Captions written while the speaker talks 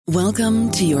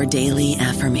Welcome to your daily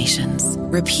affirmations.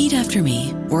 Repeat after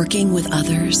me. Working with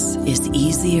others is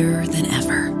easier than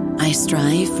ever. I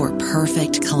strive for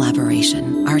perfect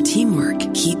collaboration. Our teamwork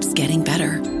keeps getting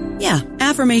better. Yeah,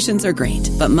 affirmations are great,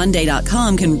 but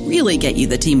Monday.com can really get you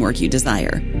the teamwork you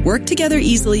desire. Work together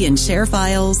easily and share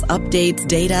files, updates,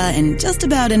 data, and just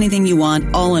about anything you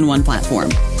want all in one platform.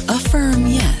 Affirm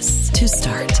yes to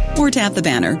start, or tap the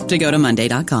banner to go to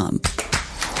Monday.com.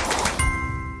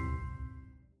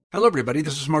 Hello, everybody.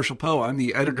 This is Marshall Poe. I'm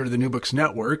the editor of the New Books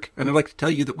Network, and I'd like to tell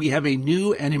you that we have a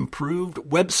new and improved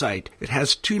website. It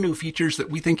has 2 new features that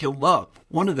we think you'll love.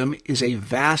 One of them is a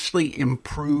vastly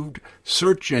improved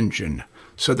search engine,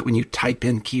 so that when you type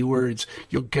in keywords,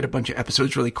 you'll get a bunch of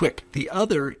episodes really quick. The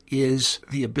other is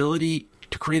the ability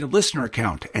to create a listener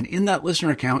account, and in that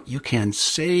listener account, you can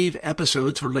save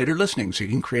episodes for later listening, so you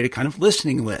can create a kind of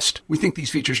listening list. We think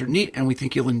these features are neat, and we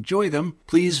think you'll enjoy them.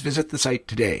 Please visit the site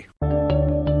today.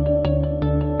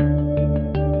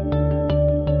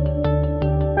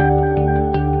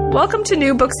 Welcome to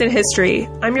New Books in History.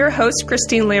 I'm your host,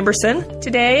 Christine Lamberson.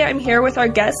 Today, I'm here with our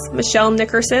guest, Michelle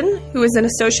Nickerson, who is an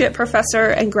associate professor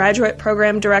and graduate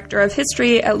program director of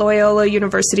history at Loyola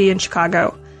University in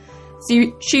Chicago.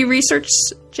 She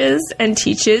researches and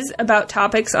teaches about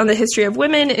topics on the history of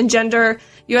women and gender,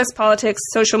 U.S. politics,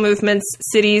 social movements,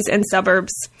 cities, and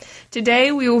suburbs.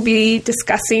 Today, we will be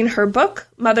discussing her book,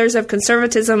 Mothers of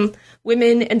Conservatism,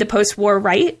 Women and the Post-War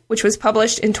Right, which was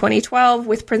published in 2012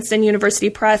 with Princeton University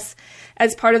Press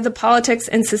as part of the Politics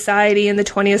and Society in the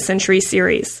 20th Century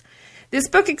series. This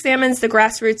book examines the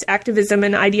grassroots activism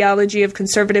and ideology of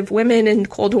conservative women in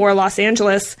Cold War Los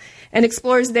Angeles and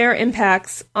explores their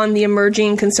impacts on the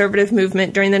emerging conservative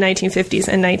movement during the 1950s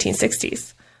and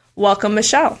 1960s. Welcome,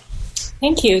 Michelle.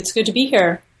 Thank you. It's good to be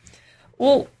here.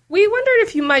 Well, we wondered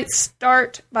if you might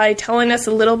start by telling us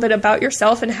a little bit about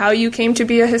yourself and how you came to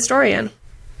be a historian.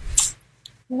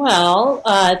 Well,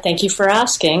 thank you for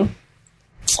asking.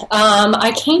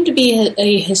 I came to be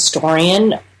a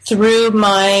historian through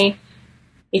my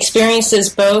experiences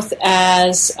both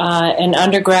as an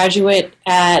undergraduate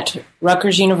at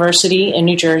Rutgers University in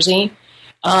New Jersey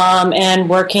and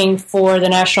working for the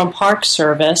National Park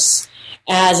Service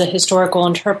as a historical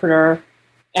interpreter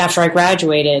after I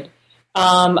graduated.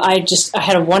 I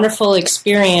had a wonderful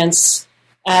experience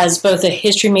as both a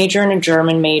history major and a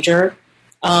German major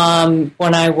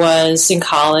when I was in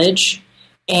college.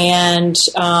 And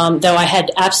though I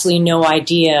had absolutely no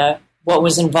idea what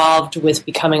was involved with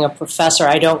becoming a professor,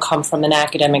 I don't come from an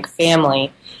academic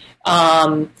family.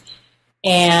 But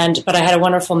I had a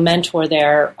wonderful mentor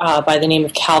there by the name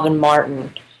of Calvin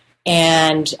Martin.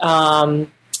 And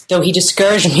though he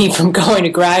discouraged me from going to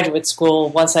graduate school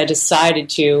once I decided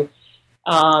to,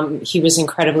 he was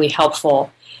incredibly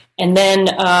helpful. And then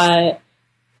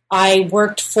I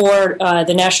worked for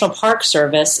the National Park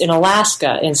Service in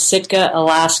Alaska, in Sitka,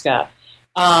 Alaska,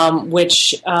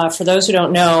 which, for those who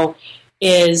don't know,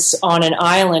 is on an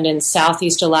island in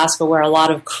southeast Alaska where a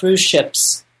lot of cruise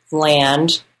ships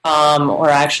land, or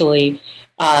actually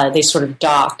they sort of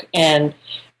dock. And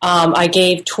I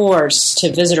gave tours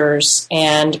to visitors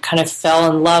and kind of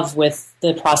fell in love with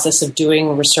the process of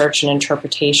doing research and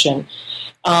interpretation.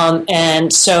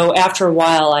 And so after a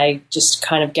while, I just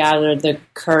kind of gathered the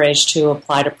courage to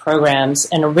apply to programs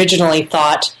and originally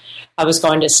thought I was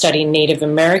going to study Native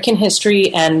American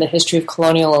history and the history of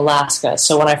colonial Alaska.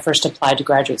 So when I first applied to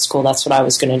graduate school, that's what I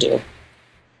was going to do.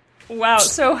 Wow.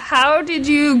 So how did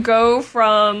you go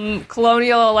from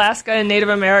colonial Alaska and Native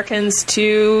Americans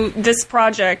to this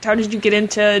project? How did you get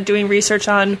into doing research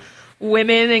on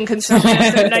women and conservatives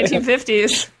in the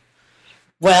 1950s?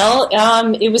 Well,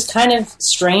 it was kind of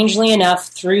strangely enough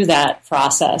through that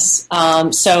process.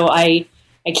 So I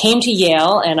came to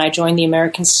Yale and I joined the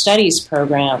American Studies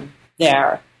program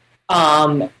there.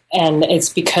 And it's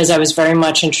because I was very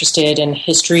much interested in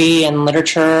history and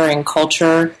literature and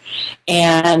culture.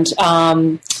 And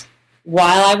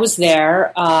while I was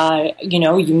there,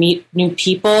 you meet new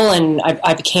people, and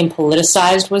I became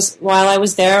politicized while I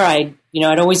was there. I'd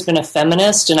always been a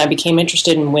feminist, and I became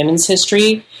interested in women's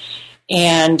history.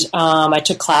 And I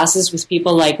took classes with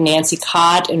people like Nancy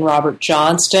Cott and Robert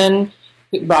Johnston.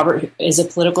 Robert is a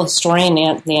political historian.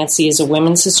 Nancy is a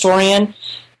women's historian.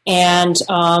 And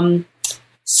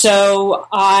so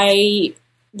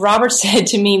Robert said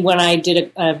to me when I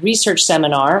did a research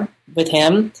seminar with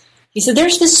him, he said,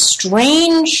 there's this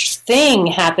strange thing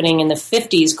happening in the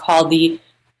 50s called the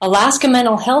Alaska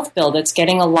Mental Health Bill that's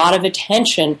getting a lot of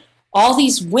attention. All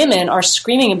these women are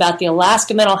screaming about the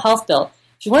Alaska Mental Health Bill.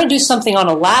 If you want to do something on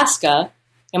Alaska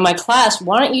in my class,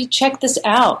 why don't you check this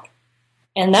out?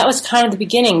 And that was kind of the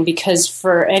beginning, because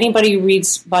for anybody who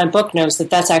reads my book knows that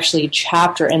that's actually a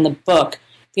chapter in the book.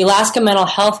 The Alaska Mental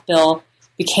Health Bill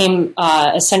became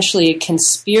essentially a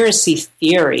conspiracy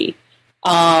theory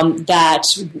that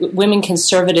women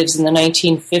conservatives in the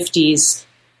 1950s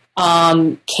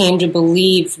came to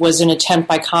believe was an attempt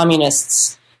by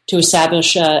communists to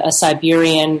establish a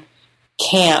Siberian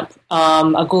camp,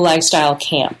 a Gulag-style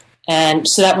camp. And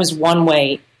so that was one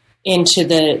way into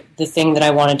the thing that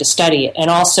I wanted to study. And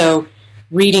also,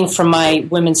 reading from my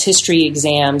women's history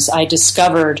exams, I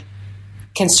discovered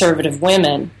conservative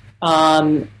women,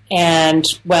 and,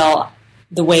 well,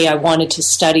 the way I wanted to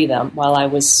study them while I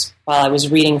was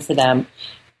reading for them.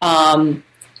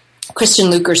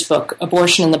 Kristin Luker's book,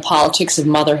 Abortion and the Politics of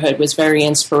Motherhood, was very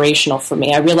inspirational for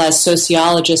me. I realized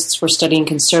sociologists were studying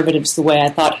conservatives the way I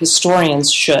thought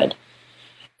historians should.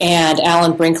 And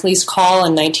Alan Brinkley's call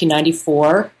in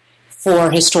 1994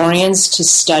 for historians to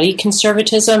study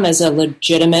conservatism as a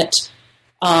legitimate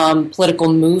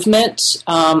political movement.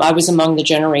 I was among the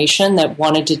generation that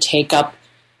wanted to take up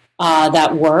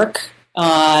that work.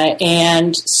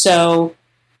 And so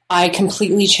I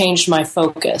completely changed my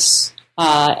focus.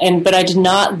 But I did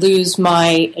not lose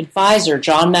my advisor,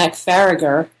 John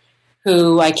MacFarriger,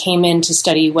 who I came in to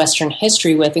study Western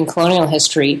history with and colonial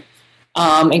history,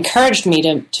 encouraged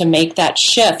me to make that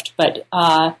shift. But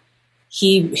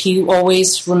he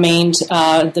always remained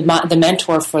the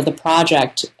mentor for the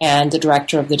project and the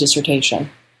director of the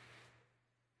dissertation.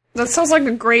 That sounds like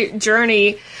a great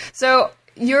journey. So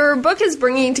your book is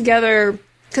bringing together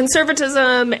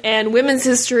conservatism and women's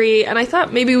history, and I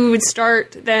thought maybe we would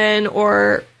start then,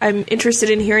 or I'm interested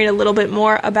in hearing a little bit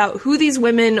more about who these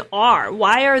women are.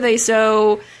 Why are they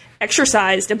so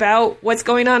exercised about what's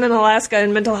going on in Alaska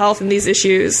and mental health and these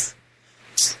issues?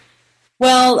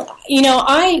 Well,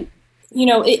 I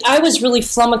was really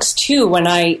flummoxed too when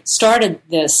I started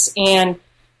this, and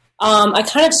I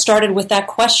kind of started with that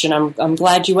question. I'm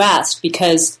glad you asked,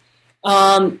 because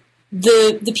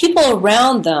the people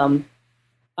around them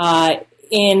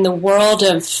in the world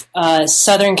of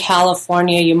Southern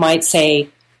California, you might say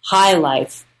high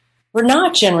life, were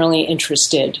not generally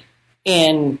interested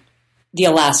in the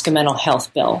Alaska Mental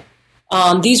Health Bill.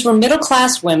 These were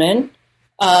middle-class women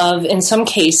of, in some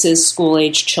cases,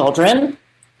 school-age children.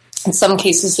 In some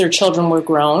cases, their children were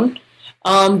grown.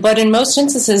 But in most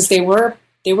instances, they were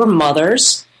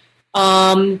mothers.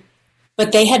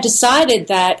 But they had decided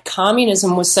that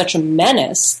communism was such a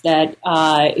menace that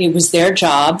it was their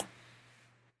job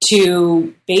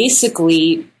to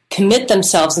basically commit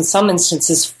themselves, in some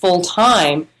instances,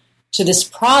 full-time to this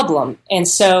problem. And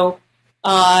so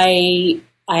I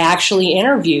actually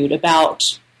interviewed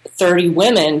about 30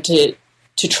 women to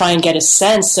try and get a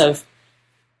sense of,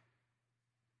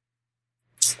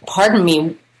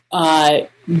 why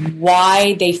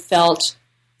they felt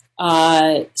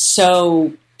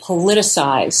so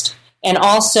politicized. And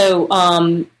also,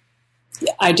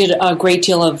 I did a great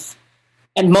deal of,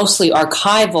 and mostly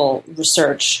archival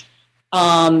research.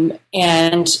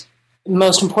 And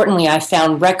most importantly, I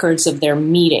found records of their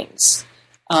meetings.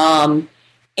 And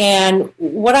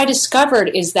what I discovered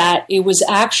is that it was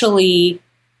actually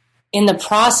in the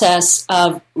process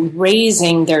of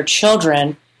raising their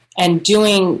children and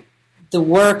doing the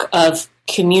work of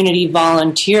community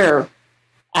volunteer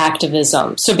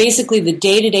activism. So basically the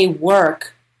day-to-day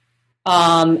work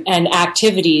and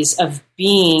activities of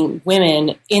being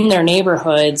women in their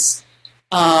neighborhoods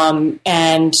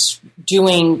and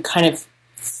doing kind of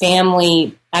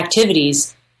family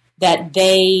activities, that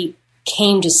they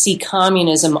came to see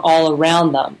communism all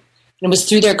around them. And it was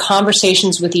through their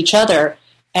conversations with each other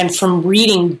and from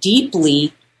reading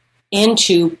deeply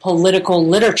into political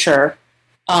literature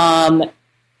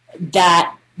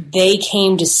that they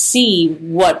came to see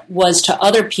what was to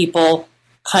other people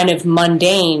kind of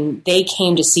mundane. They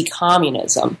came to see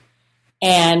communism.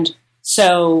 And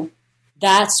so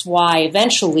that's why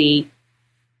eventually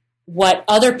what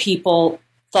other people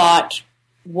thought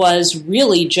was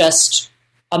really just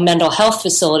a mental health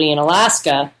facility in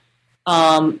Alaska,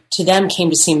 to them came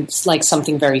to seem like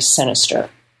something very sinister.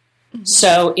 Mm-hmm.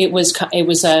 So it was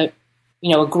a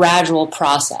gradual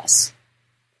process.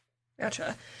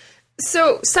 Gotcha.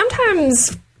 So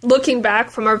sometimes looking back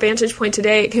from our vantage point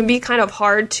today, it can be kind of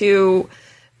hard to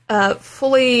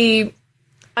fully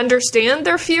understand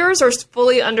their fears or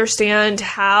fully understand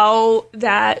how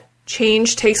that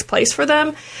change takes place for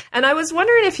them. And I was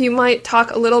wondering if you might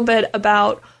talk a little bit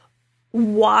about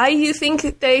why you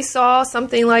think they saw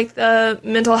something like the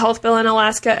mental health bill in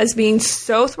Alaska as being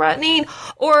so threatening,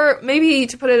 or maybe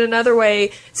to put it another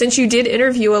way, since you did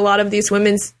interview a lot of these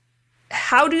women,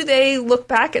 how do they look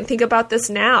back and think about this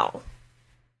now?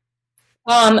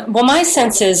 Well, my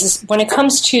sense is when it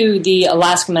comes to the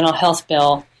Alaska Mental Health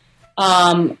Bill,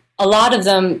 a lot of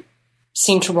them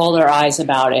seem to roll their eyes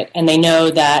about it, and they know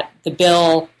that the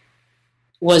bill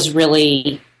was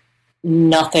really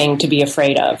nothing to be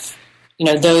afraid of. You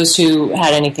know, those who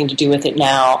had anything to do with it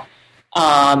now,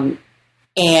 and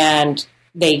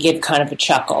they give kind of a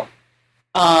chuckle.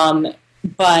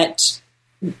 But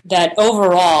that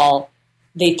overall,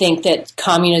 they think that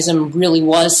communism really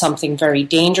was something very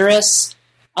dangerous.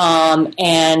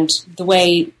 And the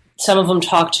way some of them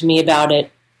talked to me about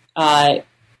it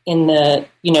in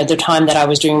the time that I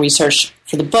was doing research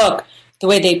for the book, the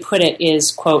way they put it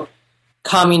is, quote,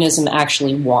 communism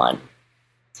actually won.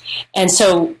 And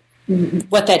so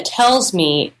what that tells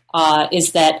me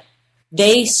is that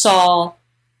they saw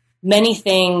many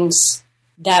things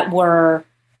that were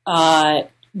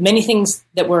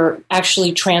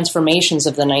actually transformations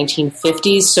of the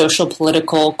 1950s, social,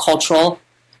 political, cultural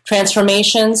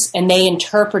transformations, and they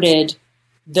interpreted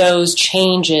those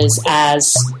changes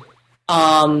as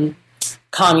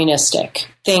communistic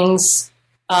things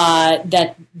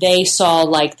that they saw,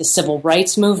 like the civil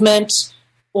rights movement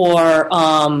or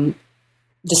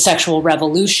the sexual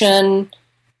revolution,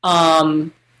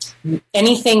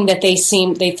 anything that they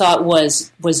thought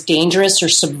was dangerous or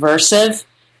subversive.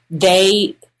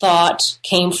 They thought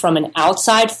came from an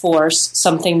outside force,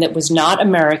 something that was not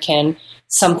American,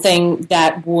 something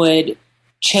that would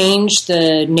change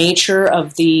the nature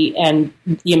of the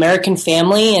American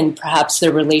family and perhaps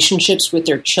their relationships with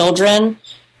their children.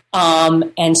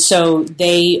 And so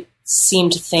they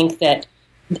seemed to think that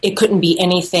it couldn't be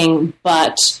anything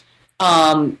but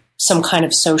some kind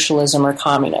of socialism or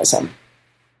communism.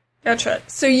 Gotcha.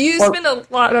 So you spend a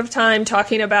lot of time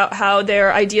talking about how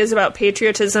their ideas about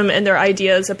patriotism and their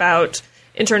ideas about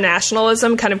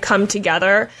internationalism kind of come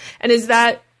together. And is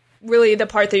that really the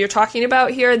part that you're talking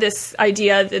about here, this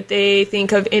idea that they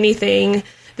think of anything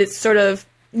that's sort of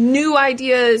new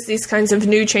ideas, these kinds of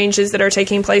new changes that are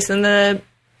taking place in the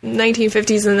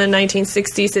 1950s and the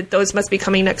 1960s, that those must be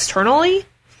coming externally?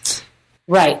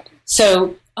 Right.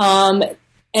 So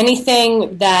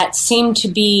anything that seemed to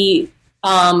be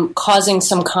causing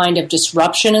some kind of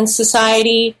disruption in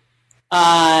society,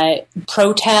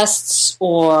 protests,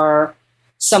 or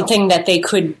something that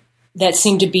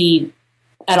seemed to be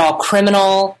at all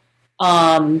criminal,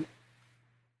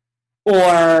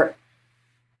 or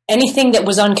anything that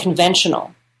was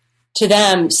unconventional, to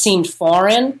them seemed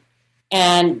foreign,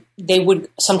 and they would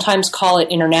sometimes call it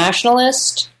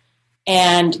internationalist.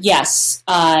 And yes,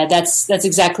 that's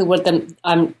exactly what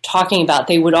I'm talking about.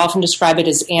 They would often describe it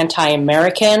as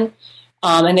anti-American,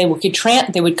 and they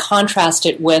would contrast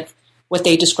it with what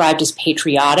they described as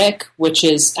patriotic, which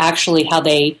is actually how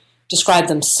they describe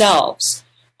themselves.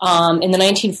 In the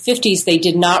 1950s, they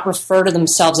did not refer to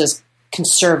themselves as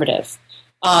conservative.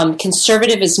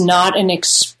 Conservative is not an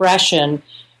expression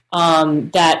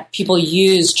that people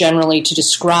use generally to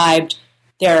describe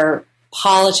their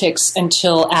politics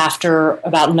until after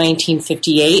about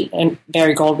 1958 and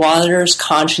Barry Goldwater's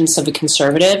Conscience of a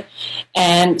Conservative.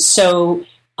 And so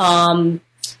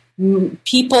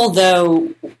people,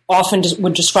 though, often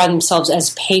would describe themselves as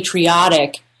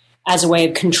patriotic as a way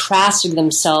of contrasting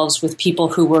themselves with people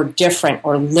who were different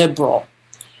or liberal.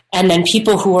 And then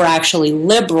people who were actually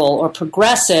liberal or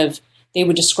progressive, they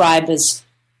would describe as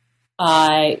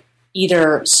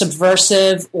either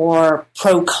subversive or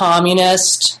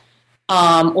pro-communist,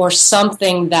 or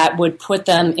something that would put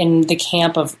them in the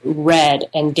camp of red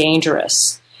and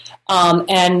dangerous.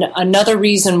 And another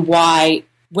reason why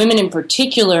women in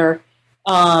particular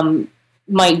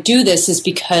might do this is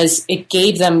because it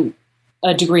gave them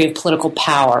a degree of political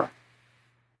power.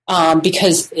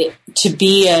 Because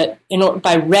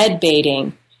by red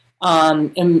baiting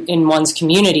in one's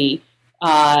community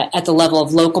at the level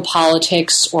of local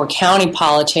politics or county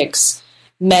politics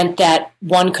meant that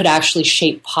one could actually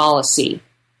shape policy,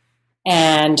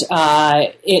 and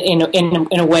in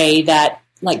a way that,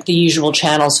 like, the usual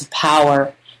channels of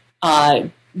power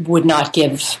would not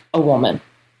give a woman.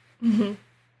 Mm-hmm.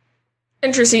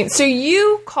 Interesting. So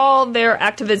you call their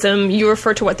activism, you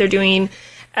refer to what they're doing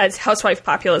as housewife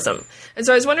populism. And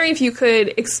so I was wondering if you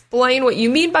could explain what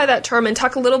you mean by that term and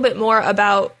talk a little bit more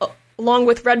about, along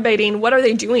with red baiting, what are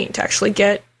they doing to actually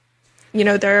get,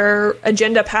 their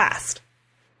agenda passed?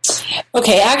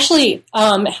 Okay, actually,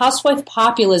 housewife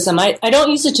populism, I don't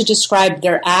use it to describe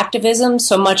their activism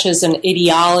so much as an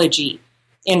ideology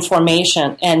in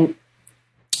formation. And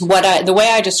the way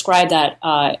I describe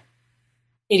that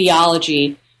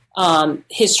ideology,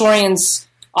 historians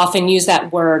often use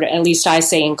that word, at least I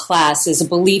say in class, as a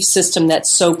belief system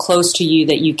that's so close to you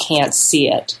that you can't see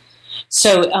it.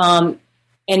 So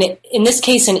in this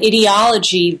case, an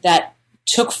ideology that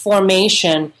took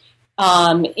formation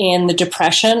in the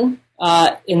Depression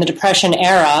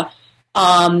era,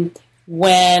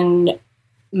 when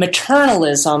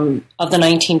maternalism of the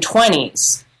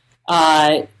 1920s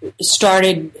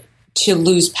started to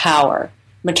lose power.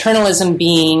 Maternalism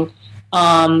being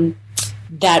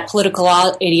that political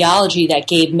ideology that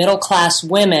gave middle-class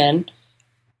women,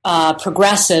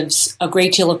 progressives, a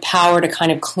great deal of power to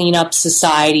kind of clean up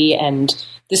society, and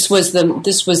this was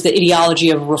the ideology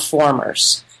of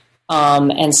reformers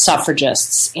and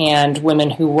suffragists and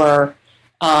women who were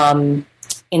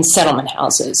in settlement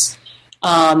houses.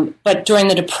 But during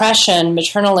the Depression,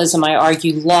 maternalism, I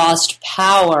argue, lost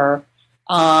power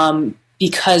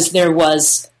because there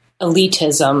was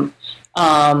elitism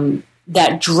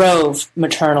that drove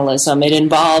maternalism. It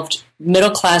involved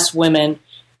middle-class women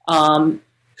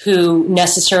who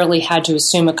necessarily had to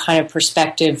assume a kind of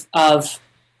perspective of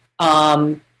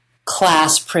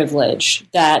class privilege,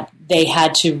 that they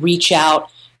had to reach out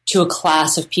to a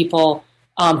class of people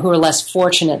who were less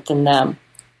fortunate than them.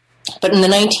 But in the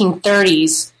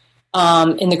 1930s,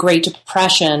 in the Great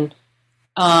Depression,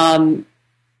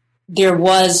 there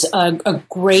was a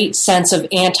great sense of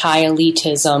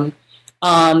anti-elitism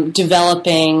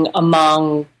developing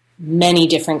among many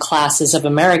different classes of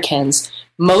Americans.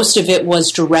 Most of it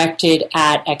was directed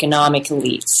at economic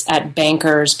elites, at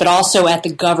bankers, but also at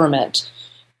the government.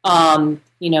 An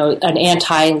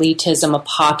anti-elitism, a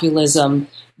populism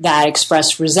that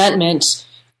expressed resentment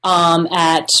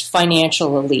at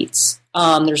financial elites.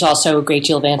 There's also a great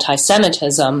deal of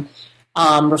anti-Semitism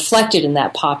reflected in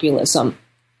that populism.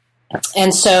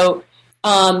 And so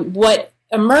what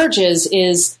emerges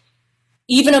is,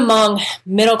 even among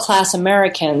middle-class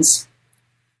Americans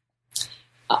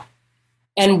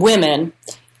and women,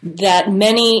 that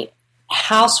many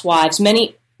housewives,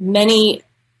 many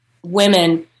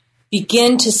women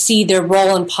begin to see their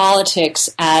role in politics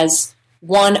as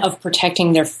one of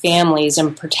protecting their families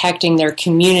and protecting their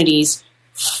communities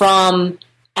from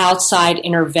outside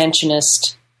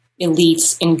interventionist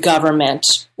elites in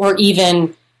government, or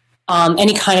even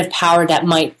any kind of power that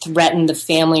might threaten the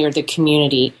family or the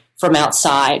community from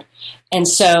outside. And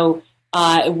so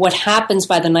what happens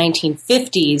by the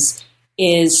 1950s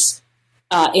is,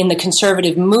 in the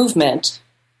conservative movement,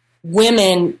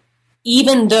 women,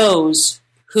 even those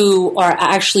who are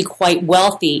actually quite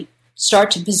wealthy,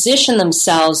 start to position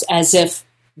themselves as if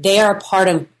they are part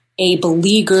of a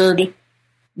beleaguered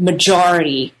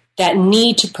majority that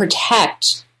need to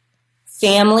protect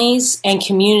families and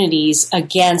communities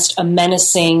against a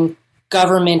menacing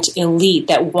government elite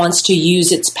that wants to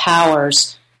use its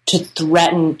powers to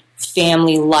threaten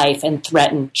family life and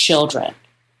threaten children.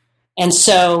 And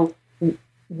so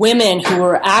women who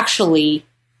are actually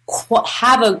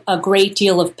have a great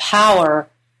deal of power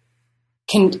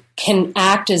can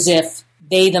act as if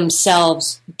they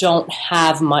themselves don't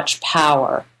have much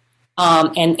power.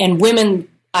 And women,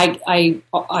 I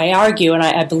argue, and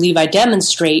I believe I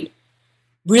demonstrate,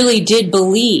 really did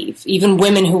believe, even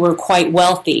women who were quite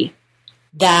wealthy,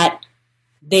 that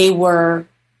they were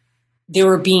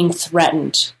being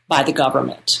threatened by the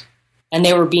government, and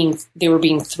they were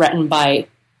being threatened by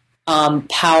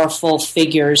powerful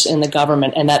figures in the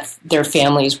government, and that their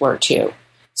families were too.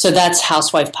 So that's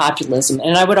housewife populism,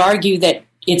 and I would argue that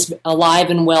it's alive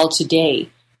and well today,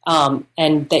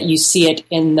 and that you see it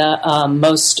in the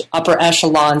most upper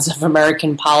echelons of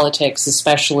American politics,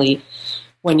 especially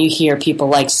when you hear people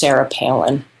like Sarah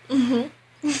Palin. Mm-hmm.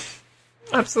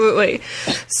 Absolutely.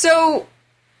 So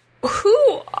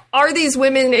who are these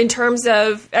women in terms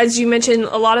of, as you mentioned,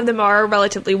 a lot of them are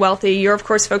relatively wealthy. You're, of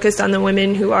course, focused on the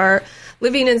women who are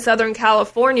living in Southern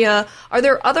California. Are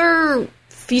there other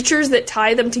features that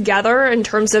tie them together in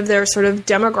terms of their sort of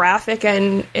demographic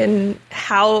and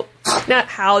how, not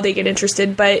how they get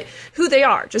interested, but who they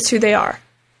are, just who they are?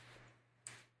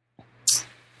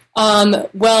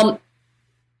 Well,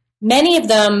 many of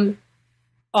them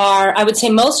are, I would say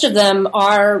most of them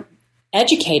are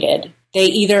educated. They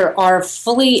either are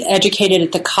fully educated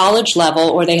at the college level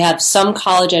or they have some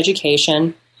college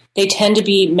education. They tend to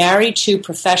be married to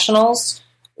professionals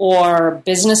or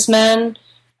businessmen.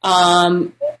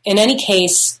 In any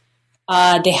case,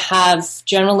 they have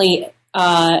generally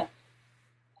a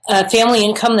family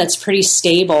income that's pretty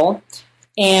stable.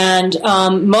 And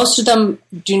most of them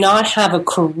do not have a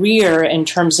career in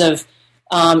terms of,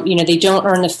 they don't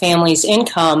earn the family's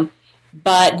income,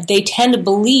 but they tend to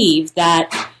believe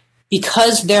that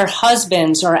because their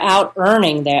husbands are out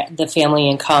earning the family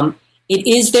income, it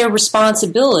is their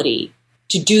responsibility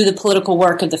to do the political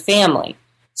work of the family.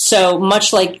 So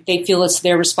much like they feel it's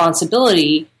their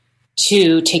responsibility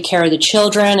to take care of the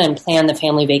children and plan the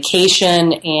family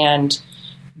vacation and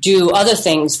do other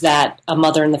things that a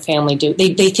mother and the family do.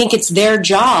 They think it's their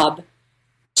job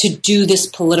to do this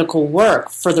political work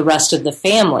for the rest of the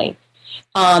family.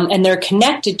 And they're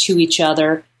connected to each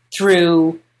other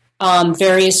through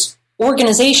various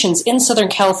organizations in Southern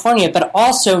California, but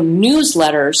also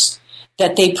newsletters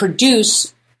that they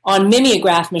produce on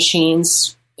mimeograph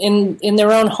machines in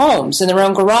their own homes, in their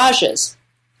own garages.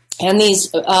 And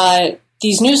these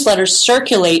newsletters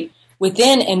circulate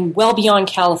within and well beyond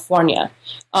California.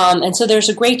 And so there's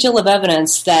a great deal of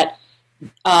evidence that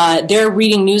they're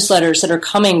reading newsletters that are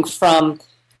coming from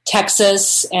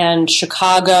Texas and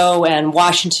Chicago and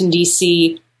Washington,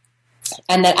 D.C.,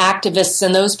 and that activists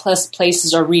in those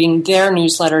places are reading their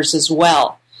newsletters as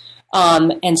well.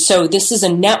 And so this is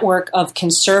a network of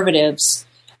conservatives,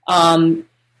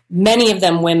 many of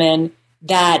them women,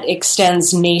 that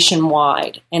extends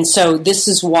nationwide. And so this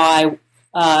is why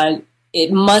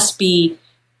it must be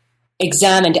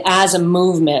examined as a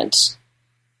movement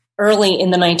early in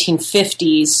the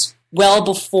 1950s, well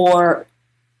before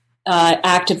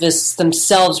activists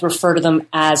themselves refer to them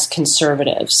as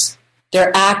conservatives.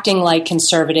 They're acting like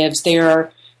conservatives.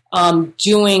 They're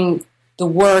doing the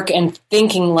work and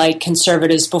thinking like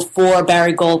conservatives before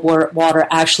Barry Goldwater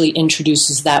actually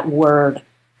introduces that word,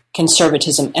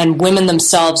 conservatism. And women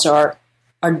themselves are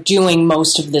doing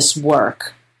most of this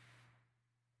work.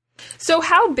 So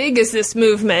how big is this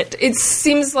movement? It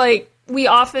seems like we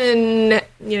often,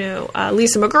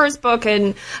 Lisa McGurr's book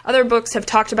and other books have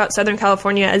talked about Southern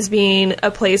California as being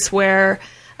a place where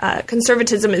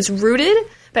conservatism is rooted.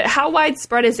 But how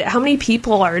widespread is it? How many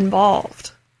people are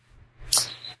involved?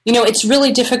 It's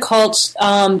really difficult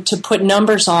to put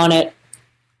numbers on it,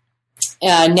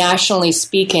 nationally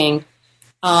speaking.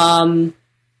 I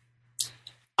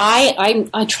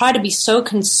try to be so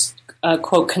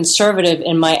quote conservative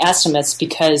in my estimates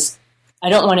because I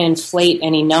don't want to inflate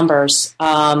any numbers.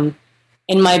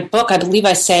 In my book, I believe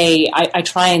I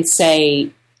try and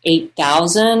say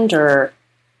 8,000 or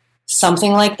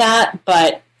something like that,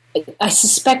 but I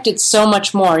suspect it's so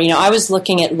much more. I was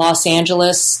looking at Los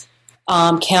Angeles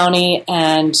County,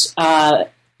 and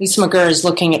Lisa McGurr is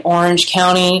looking at Orange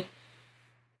County.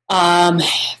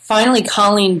 Finally,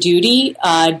 Colleen Duty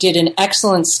did an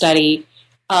excellent study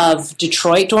of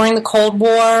Detroit during the Cold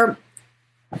War,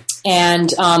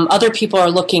 and other people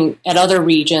are looking at other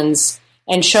regions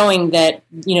and showing that,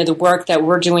 the work that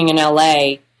we're doing in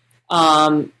LA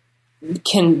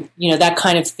can, that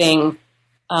kind of thing,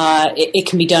 it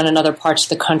can be done in other parts of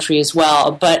the country as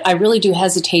well. But I really do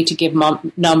hesitate to give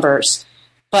numbers,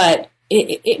 but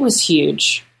it was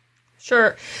huge.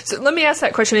 Sure. So let me ask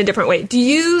that question a different way. Do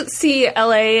you see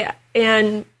LA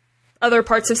and other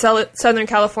parts of Southern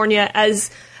California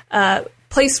as a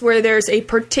place where there's a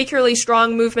particularly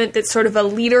strong movement that's sort of a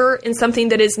leader in something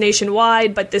that is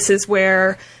nationwide, but this is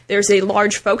where there's a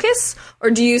large focus?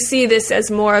 Or do you see this as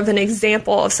more of an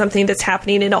example of something that's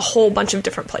happening in a whole bunch of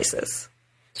different places?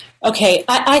 Okay.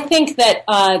 I think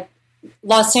that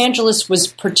Los Angeles was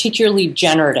particularly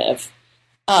generative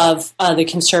of the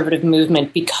conservative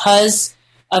movement because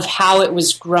of how it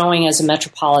was growing as a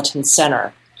metropolitan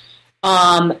center.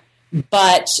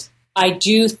 But I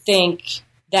do think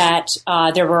that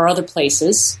there were other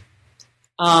places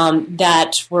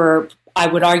that were, I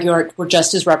would argue, were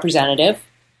just as representative.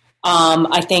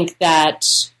 I think that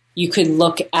you could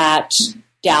look at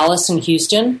Dallas and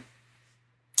Houston,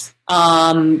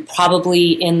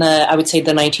 probably in the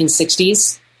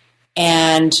 1960s.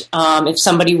 And if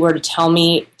somebody were to tell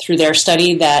me through their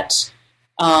study that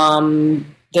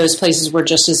those places were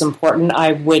just as important,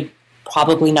 I would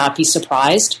probably not be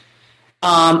surprised.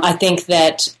 I think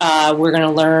that we're going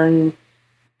to learn,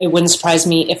 it wouldn't surprise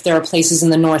me if there are places in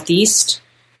the Northeast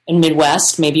and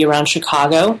Midwest, maybe around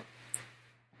Chicago,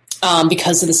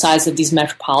 because of the size of these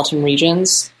metropolitan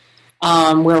regions,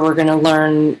 where we're going to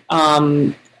learn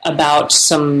about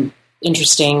some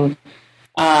interesting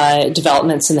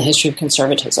developments in the history of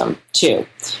conservatism, too.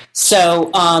 So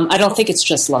I don't think it's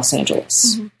just Los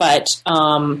Angeles, but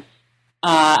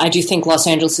I do think Los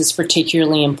Angeles is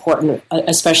particularly important,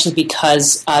 especially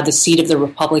because the seat of the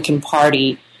Republican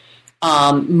Party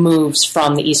moves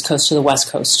from the East Coast to the West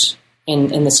Coast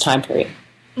in this time period.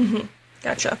 Mm-hmm.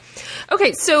 Gotcha.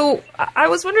 Okay, so I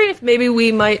was wondering if maybe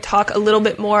we might talk a little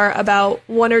bit more about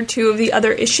one or two of the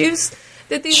other issues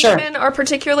that these women are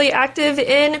particularly active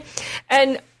in.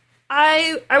 And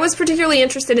I was particularly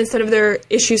interested in some of their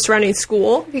issues surrounding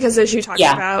school, because as you talked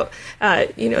about,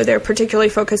 they're particularly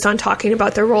focused on talking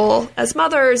about their role as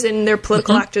mothers and their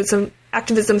political activism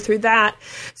activism through that.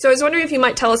 So I was wondering if you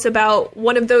might tell us about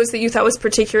one of those that you thought was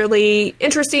particularly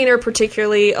interesting or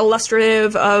particularly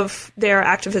illustrative of their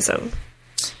activism.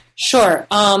 Sure.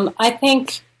 I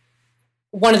think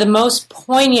one of the most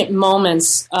poignant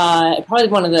moments, probably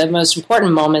one of the most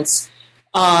important moments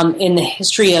in the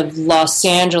history of Los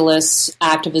Angeles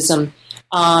activism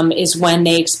is when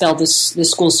they expelled the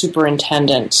school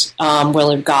superintendent,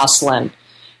 Willard Goslin.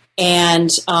 And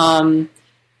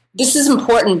this is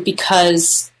important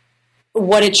because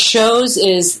what it shows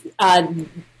is,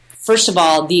 first of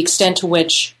all, the extent to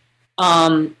which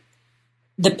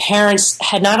the parents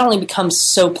had not only become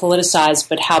so politicized,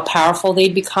 but how powerful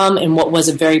they'd become in what was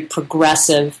a very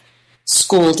progressive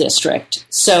school district.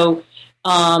 So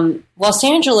Los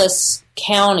Angeles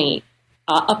County,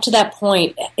 up to that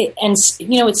point, and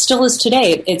it still is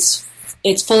today, it's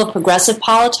full of progressive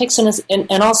politics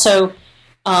and also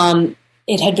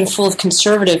it had been full of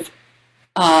conservative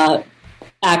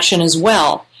action as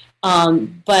well.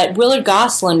 But Willard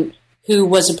Goslin, who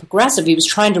was a progressive, he was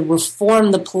trying to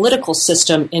reform the political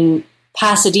system in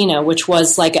Pasadena, which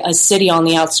was like a city on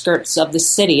the outskirts of the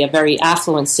city, a very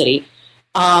affluent city.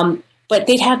 But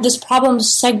they'd have this problem of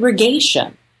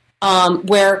segregation,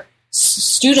 where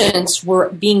students were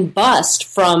being bused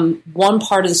from one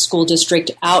part of the school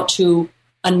district out to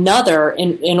another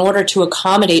in order to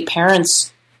accommodate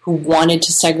parents who wanted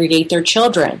to segregate their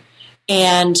children.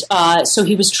 And so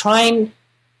he was trying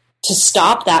to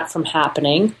stop that from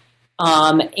happening.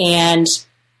 And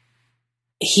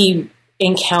he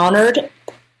encountered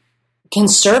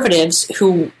conservatives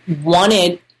who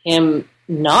wanted him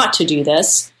not to do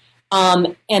this.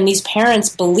 And these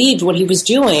parents believed what he was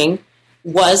doing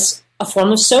was a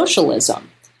form of socialism.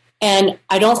 And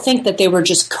I don't think that they were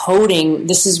just coding.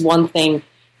 This is one thing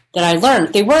that I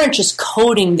learned. They weren't just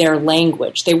coding their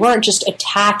language. They weren't just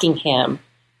attacking him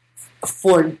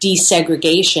for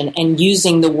desegregation and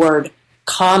using the word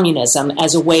communism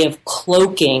as a way of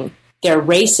cloaking their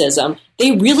racism.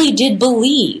 They really did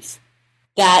believe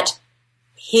that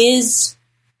his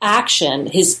action,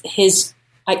 his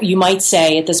you might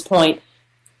say at this point,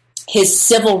 his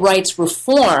civil rights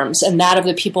reforms and that of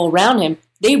the people around him,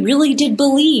 they really did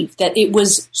believe that it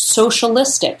was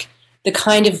socialistic, the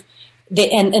kind of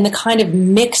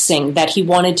mixing that he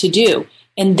wanted to do.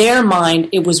 In their mind,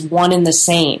 it was one and the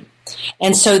same.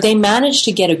 And so they managed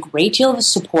to get a great deal of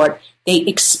support. They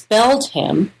expelled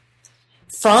him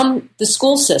from the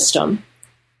school system,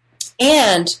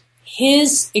 and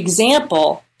his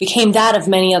example became that of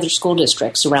many other school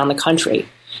districts around the country.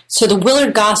 So the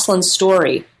Willard Goslin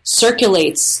story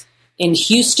circulates in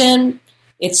Houston.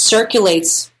 It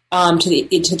circulates to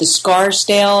the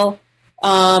Scarsdale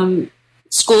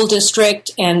school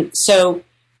district, and so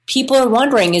people are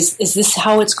wondering: is this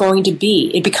how it's going to be?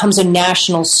 It becomes a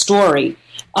national story,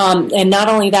 and not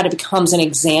only that, it becomes an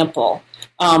example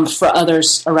for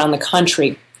others around the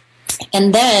country.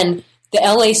 And then the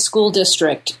LA school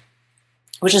district,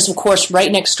 which is of course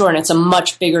right next door, and it's a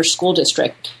much bigger school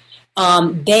district.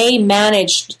 They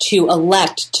managed to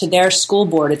elect to their school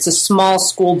board, it's a small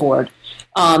school board,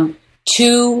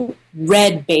 2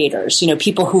 red baiters,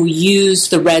 people who use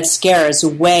the Red Scare as a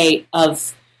way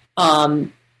of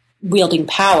wielding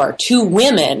power, 2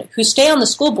 women who stay on the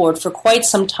school board for quite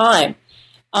some time.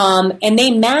 And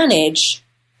they manage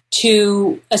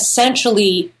to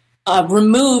essentially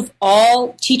remove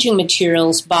all teaching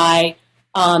materials by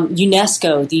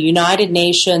UNESCO, the United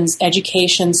Nations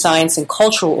Education, Science, and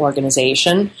Cultural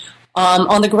Organization,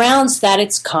 on the grounds that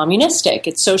it's communistic,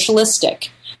 it's socialistic,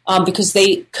 because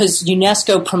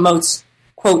UNESCO promotes,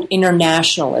 quote,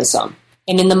 internationalism.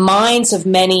 And in the minds of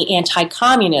many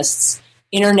anti-communists,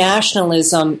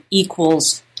 internationalism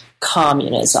equals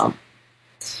communism.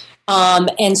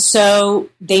 And so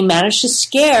they managed to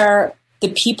scare the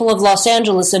people of Los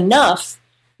Angeles enough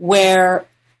where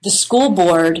the school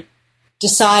board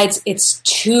decides it's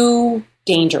too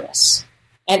dangerous.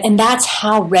 And that's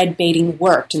how red baiting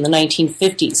worked in the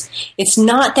 1950s. It's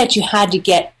not that you had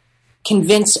to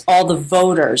convince all the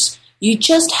voters. You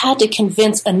just had to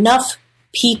convince enough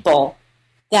people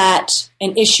that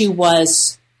an issue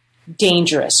was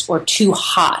dangerous or too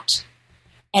hot.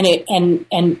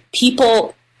 And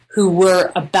people who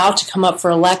were about to come up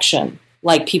for election,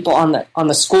 like people on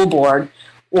the school board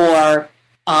or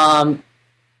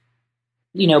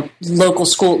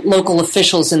local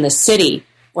officials in the city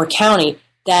or county,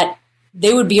 that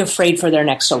they would be afraid for their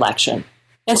next election.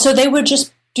 And so they would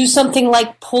just do something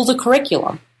like pull the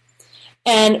curriculum.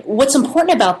 And what's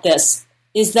important about this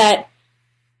is that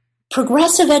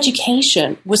progressive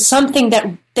education was something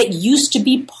that used to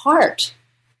be part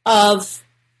of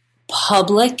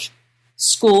public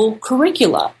school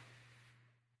curricula.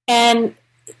 And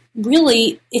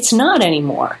really, it's not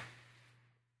anymore.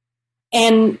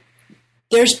 And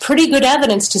there's pretty good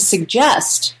evidence to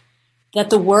suggest that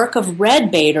the work of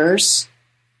red baiters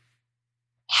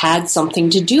had something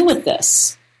to do with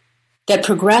this, that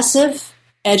progressive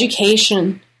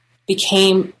education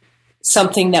became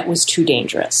something that was too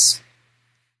dangerous.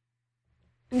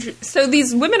 So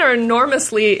these women are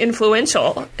enormously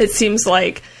influential, it seems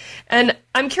like. And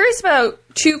I'm curious about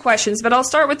two questions, but I'll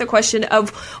start with the question of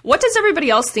what does everybody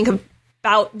else think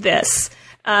about this?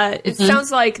 It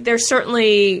sounds like they're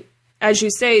certainly, as you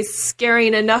say,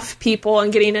 scaring enough people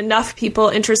and getting enough people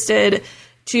interested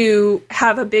to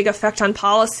have a big effect on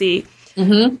policy.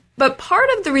 But part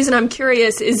of the reason I'm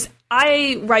curious is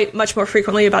I write much more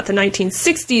frequently about the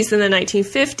 1960s than the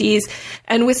 1950s.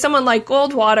 And with someone like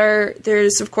Goldwater,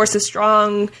 there's, of course, a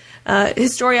strong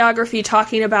historiography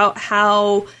talking about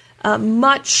how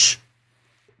much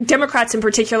Democrats in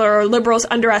particular, or liberals,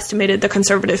 underestimated the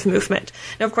conservative movement.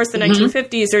 Now, of course, the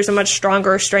 1950s, there's a much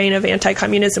stronger strain of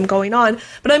anti-communism going on.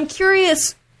 But I'm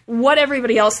curious what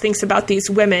everybody else thinks about these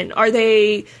women. Are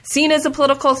they seen as a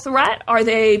political threat? Are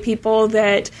they people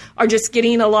that are just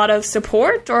getting a lot of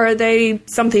support, or are they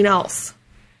something else?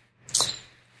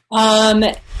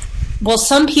 Well,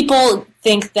 some people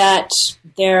think that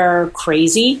they're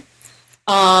crazy.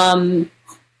 And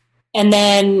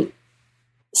then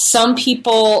some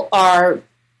people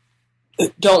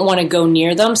don't want to go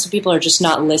near them. Some people are just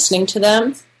not listening to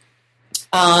them.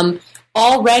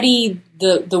 Already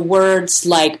the words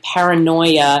like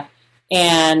paranoia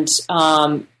and,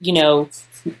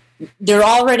 they're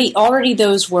already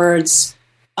those words,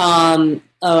 what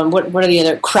are the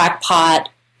other, crackpot,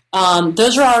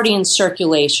 those are already in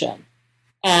circulation.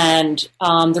 And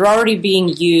they're already being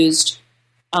used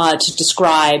to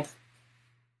describe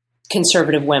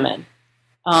conservative women.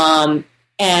 And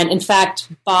in fact,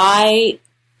 by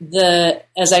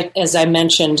as I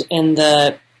mentioned in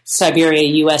the Siberia,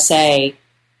 USA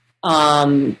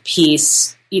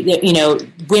piece,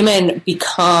 women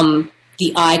become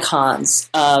the icons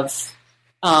of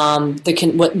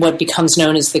what becomes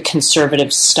known as the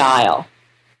conservative style.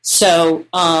 So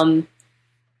a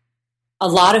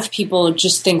lot of people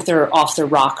just think they're off their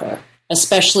rocker,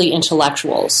 especially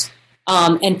intellectuals.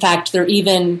 In fact, they're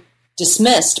even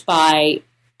dismissed by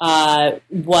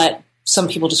what some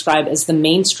people describe as the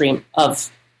mainstream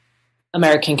of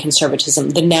American conservatism.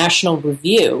 The National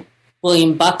Review,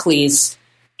 William Buckley's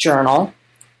journal,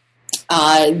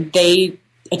 they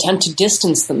attempt to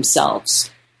distance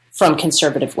themselves from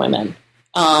conservative women.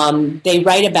 They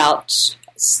write about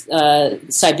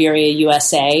Siberia,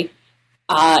 USA,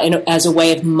 as a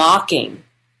way of mocking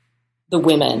the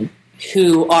women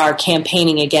who are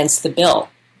campaigning against the bill.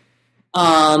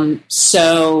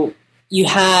 So you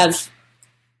have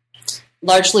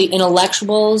largely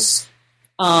intellectuals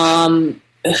and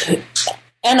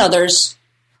others,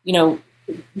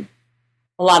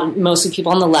 mostly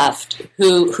people on the left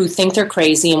who think they're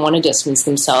crazy and want to distance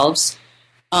themselves.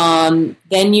 Then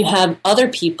you have other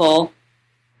people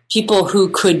who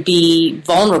could be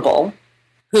vulnerable,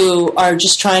 who are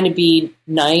just trying to be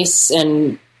nice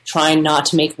and trying not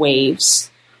to make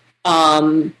waves.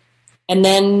 And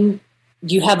then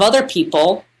you have other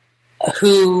people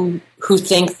who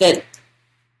think that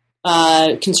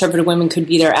conservative women could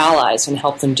be their allies and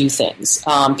help them do things.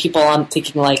 People I'm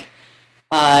thinking like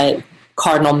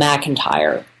Cardinal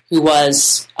McIntyre, who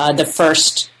was the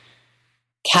first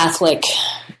Catholic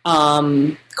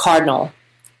cardinal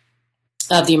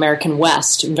of the American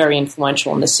West, very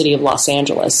influential in the city of Los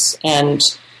Angeles. And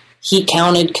he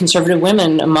counted conservative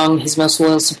women among his most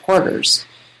loyal supporters.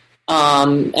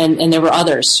 And there were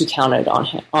others who counted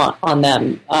on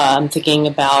them. I'm thinking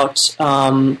about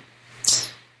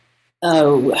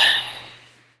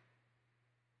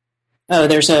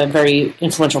there's a very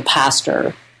influential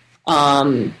pastor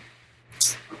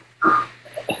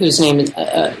whose name is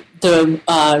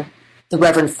the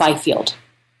Reverend Fifield,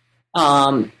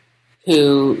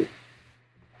 who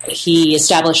he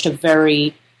established a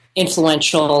very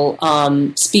influential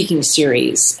speaking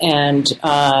series, and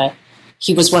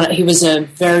he was a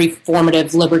very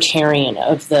formative libertarian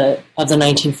of the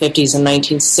 1950s and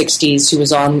 1960s, who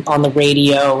was on the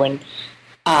radio and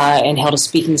held a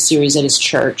speaking series at his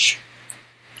church.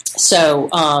 So,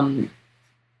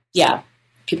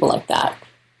 people like that.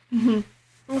 Mm-hmm.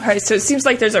 Okay, so it seems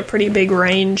like there's a pretty big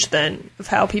range then of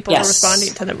how people are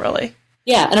responding to them, really.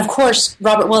 Yeah, and of course,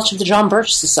 Robert Welch of the John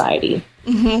Birch Society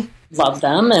loved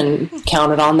them and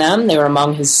counted on them. They were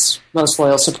among his most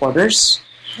loyal supporters.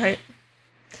 Right.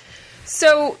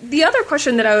 So the other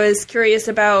question that I was curious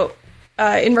about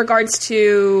in regards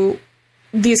to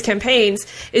these campaigns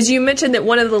is you mentioned that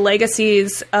one of the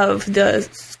legacies of the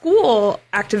school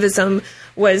activism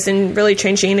was in really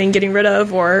changing and getting rid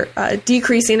of or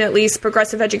decreasing at least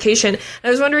progressive education. I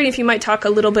was wondering if you might talk a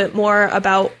little bit more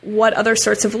about what other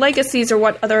sorts of legacies or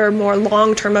what other more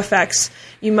long-term effects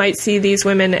you might see these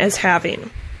women as having.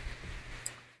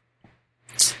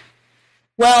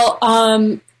 Well,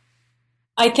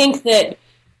 I think that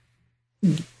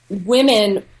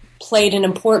women played an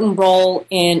important role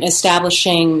in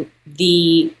establishing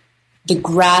the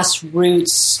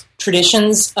grassroots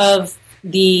traditions of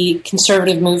the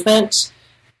conservative movement.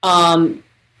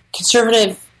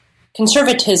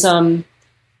 Conservatism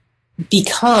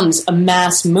becomes a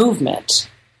mass movement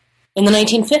in the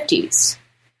 1950s.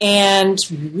 And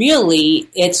really,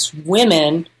 it's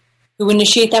women who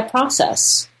initiate that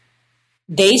process.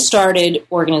 They started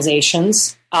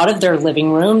organizations out of their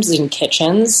living rooms and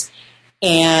kitchens,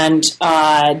 and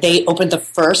they opened the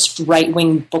first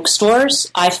right-wing bookstores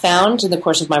I found in the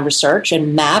course of my research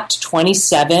and mapped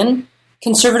 27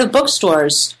 conservative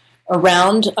bookstores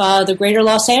around the greater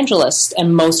Los Angeles,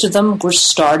 and most of them were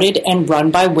started and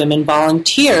run by women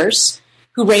volunteers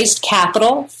who raised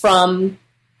capital from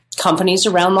companies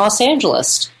around Los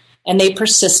Angeles, and they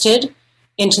persisted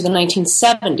into the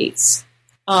 1970s.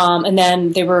 And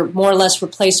then they were more or less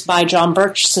replaced by John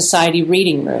Birch Society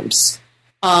reading rooms.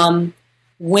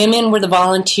 Women were the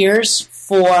volunteers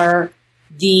for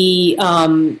the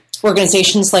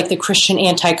organizations like the Christian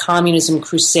Anti-Communism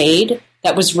Crusade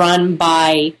that was run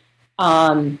by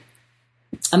a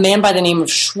man by the name of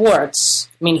Schwartz.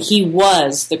 I mean, he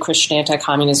was the Christian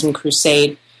Anti-Communism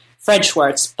Crusade, Fred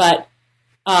Schwartz, but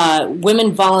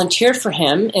women volunteered for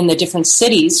him in the different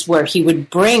cities where he would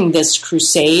bring this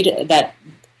crusade that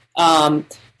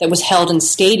was held in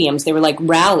stadiums. They were like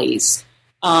rallies.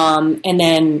 And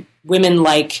then women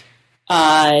like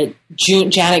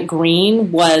Janet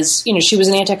Green was, she was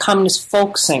an anti-communist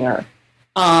folk singer.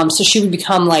 So she would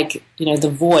become like,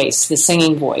 the voice, the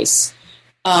singing voice.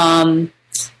 And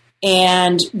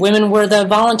women were the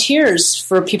volunteers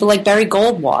for people like Barry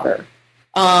Goldwater.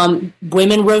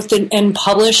 Women wrote and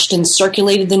published and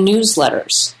circulated the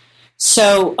newsletters.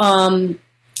 So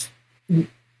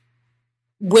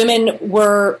women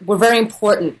were very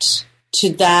important to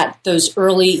those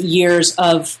early years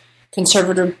of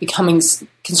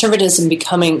conservatism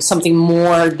becoming something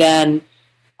more than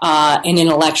an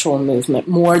intellectual movement,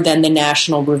 more than the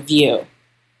National Review.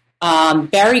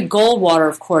 Barry Goldwater,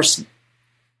 of course,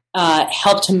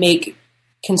 helped to make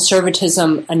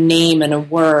conservatism a name and a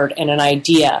word and an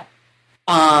idea.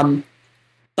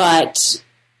 But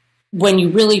when you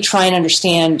really try and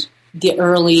understand the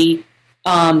early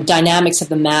dynamics of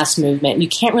the mass movement, you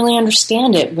can't really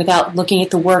understand it without looking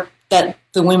at the work that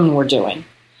the women were doing.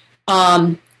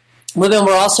 Women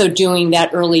were also doing that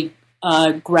early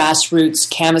grassroots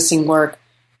canvassing work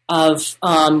of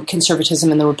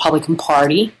conservatism in the Republican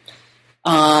Party.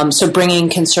 So bringing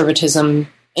conservatism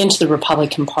into the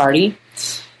Republican Party.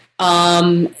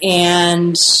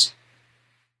 And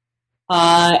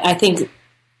I think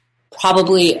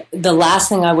probably the last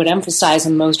thing I would emphasize,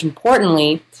 and most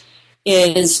importantly,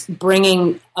 is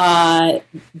bringing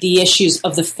the issues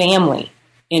of the family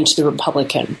into the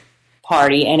Republican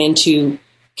Party and into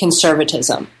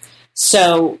conservatism.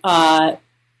 So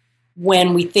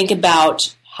when we think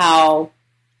about how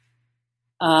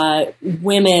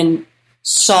women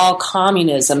saw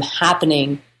communism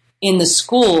happening in the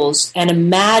schools and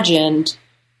imagined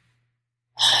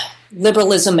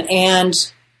liberalism and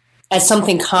as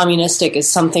something communistic, as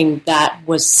something that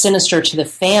was sinister to the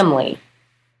family,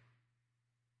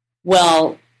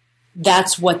 well,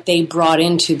 that's what they brought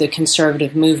into the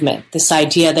conservative movement, this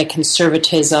idea that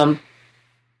conservatism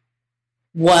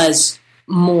was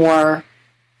more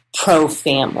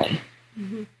pro-family.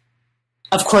 Mm-hmm.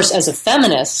 Of course, as a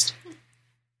feminist,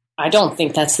 I don't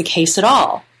think that's the case at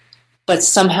all. But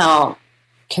somehow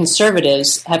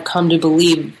conservatives have come to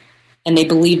believe, and they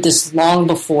believed this long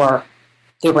before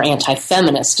they were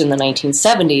anti-feminist in the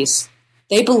 1970s,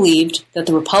 they believed that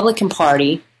the Republican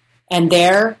Party and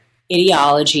their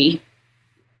ideology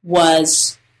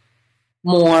was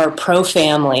more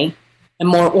pro-family and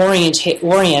more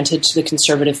oriented to the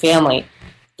conservative family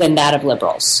than that of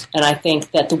liberals. And I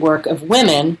think that the work of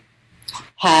women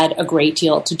had a great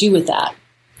deal to do with that.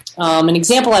 An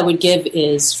example I would give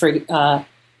is for The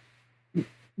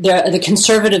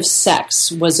Conservative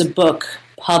Sex was a book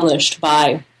published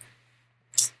by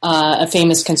a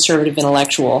famous conservative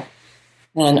intellectual,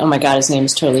 and oh my God, his name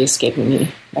is totally escaping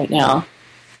me right now.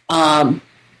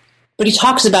 But he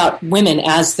talks about women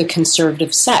as the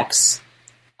conservative sex.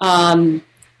 And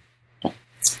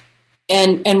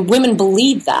women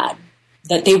believed that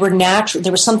that they were natural.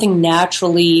 There was something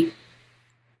naturally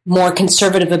more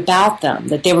conservative about them,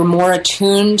 that they were more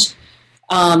attuned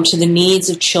to the needs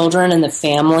of children and the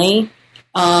family,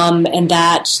 and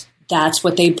that's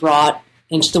what they brought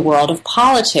into the world of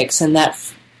politics, and that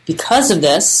because of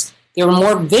this, they were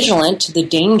more vigilant to the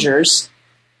dangers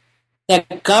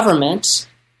that government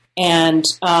and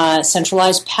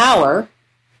centralized power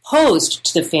posed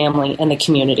to the family and the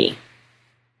community.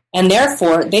 And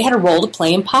therefore, they had a role to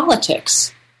play in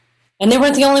politics. And they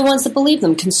weren't the only ones that believed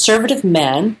them. Conservative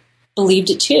men believed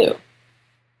it too.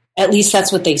 At least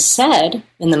that's what they said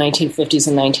in the 1950s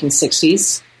and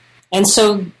 1960s. And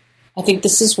so I think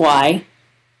this is why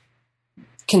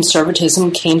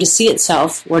conservatism came to see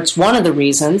itself, or it's one of the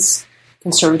reasons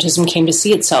conservatism came to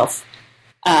see itself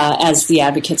as the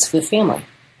advocates of the family.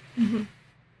 Mm-hmm.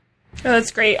 Oh,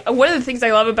 that's great. One of the things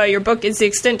I love about your book is the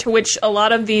extent to which a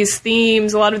lot of these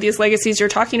themes, a lot of these legacies you're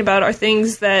talking about are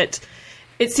things that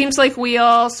it seems like we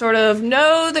all sort of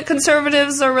know that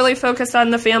conservatives are really focused on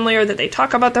the family, or that they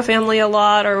talk about the family a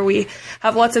lot, or we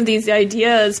have lots of these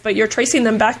ideas, but you're tracing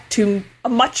them back to a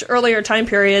much earlier time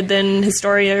period than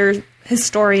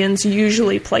historians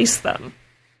usually place them.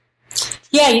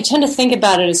 Yeah, you tend to think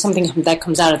about it as something that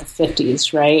comes out of the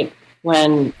 50s, right?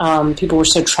 When people were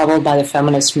so troubled by the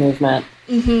feminist movement.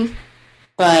 Mm-hmm.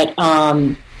 But,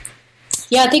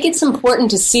 yeah, I think it's important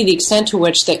to see the extent to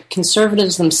which that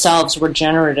conservatives themselves were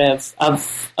generative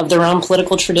of their own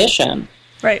political tradition.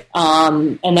 Right.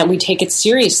 And that we take it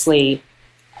seriously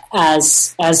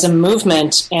as a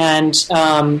movement, and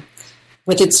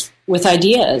with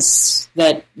ideas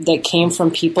that came from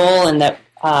people and that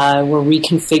were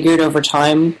reconfigured over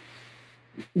time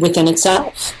within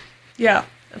itself. Yeah.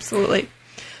 Absolutely.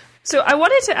 So I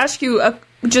wanted to ask you,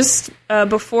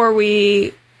 before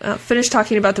we finish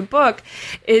talking about the book,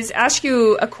 is ask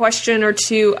you a question or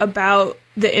two about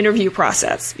the interview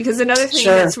process. Because another thing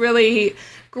that's really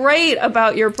great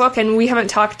about your book, and we haven't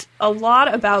talked a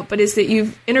lot about, but is that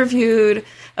you've interviewed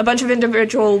a bunch of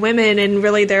individual women, and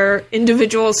really their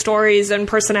individual stories and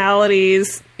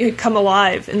personalities come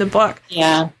alive in the book.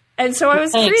 Yeah. And so I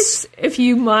was curious if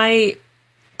you might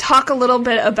talk a little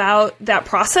bit about that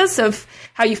process of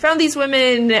how you found these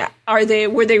women. Were they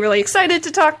really excited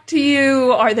to talk to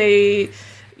you? Are they,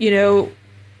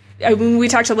 we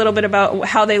talked a little bit about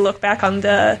how they look back on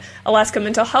the Alaska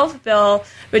Mental Health Bill,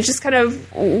 but just kind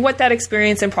of what that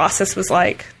experience and process was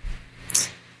like.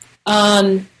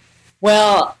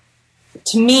 Well,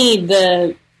 to me,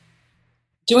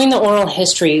 doing the oral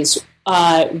histories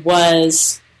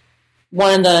was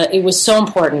it was so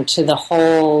important to the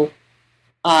whole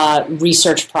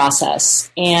research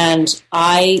process, and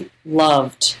I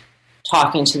loved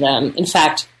talking to them. In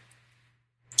fact,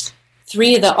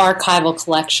 3 of the archival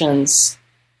collections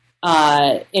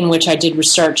in which I did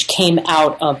research came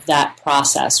out of that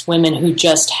process. Women who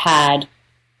just had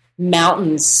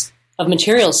mountains of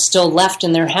materials still left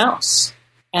in their house.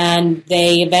 And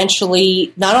they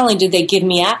eventually, not only did they give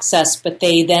me access, but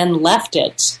they then left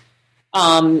it.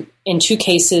 In 2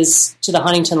 cases to the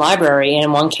Huntington Library, and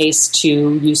in 1 case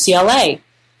to UCLA.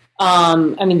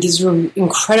 These were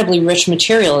incredibly rich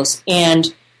materials,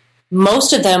 and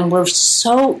most of them were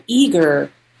so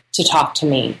eager to talk to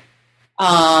me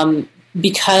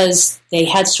because they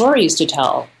had stories to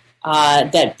tell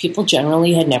that people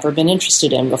generally had never been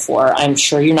interested in before. I'm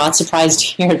sure you're not surprised to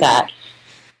hear that.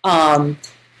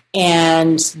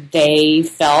 And they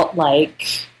felt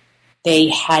like they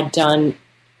had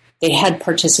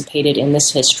participated in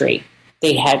this history.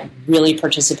 They had really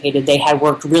participated. They had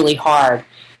worked really hard,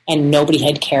 and nobody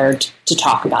had cared to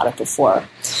talk about it before.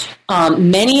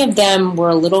 Many of them were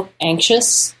a little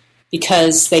anxious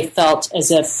because they felt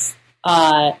as if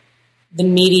the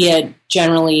media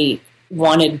generally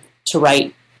wanted to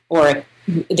write, or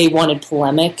they wanted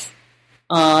polemic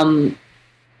from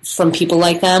people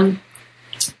like them.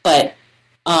 But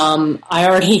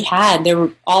they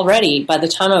were already, by the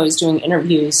time I was doing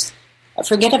interviews, I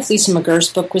forget if Lisa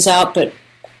McGurk's book was out, but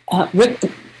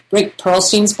Rick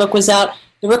Perlstein's book was out.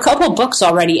 There were a couple of books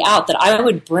already out that I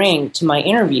would bring to my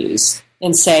interviews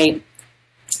and say,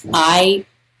 I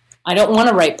don't want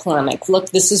to write polemic.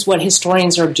 Look, this is what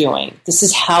historians are doing. This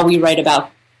is how we write about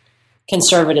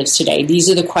conservatives today. These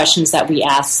are the questions that we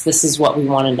ask. This is what we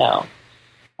want to know.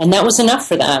 And that was enough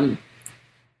for them.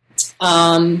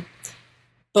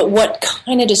 But what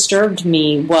kind of disturbed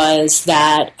me was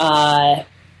that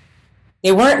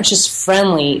they weren't just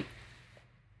friendly.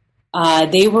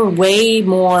 They were way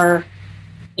more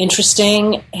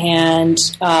interesting and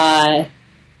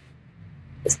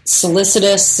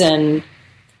solicitous and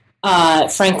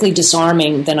frankly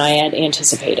disarming than I had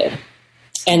anticipated.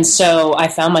 And so I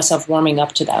found myself warming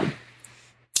up to them.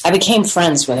 I became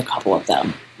friends with a couple of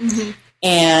them. Mm-hmm.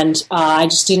 And I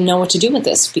just didn't know what to do with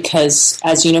this because,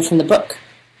 as you know from the book,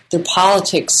 their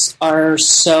politics are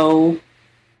so,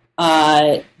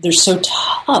 they're so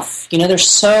tough. You know,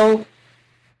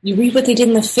 you read what they did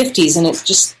in the 50s and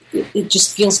it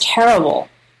just feels terrible.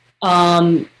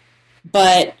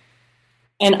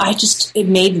 It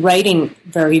made writing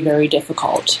very, very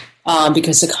difficult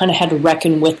because I kind of had to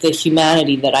reckon with the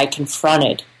humanity that I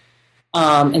confronted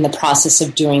in the process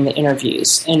of doing the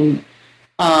interviews. And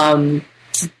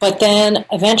but then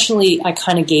eventually I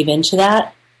kind of gave into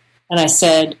that, and I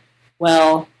said,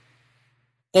 well,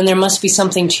 then there must be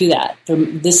something to that.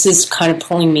 This is kind of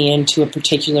pulling me into a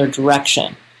particular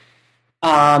direction.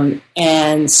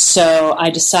 And so I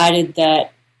decided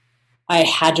that I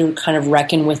had to kind of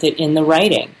reckon with it in the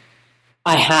writing.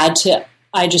 They had to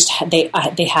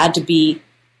be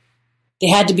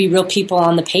real people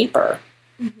on the paper.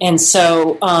 Mm-hmm. And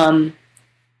so,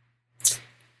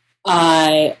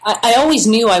 I always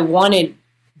knew I wanted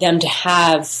them to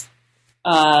have,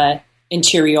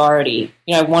 interiority.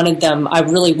 You know, I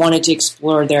really wanted to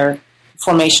explore their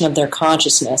formation of their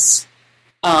consciousness.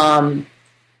 But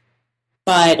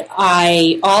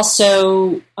I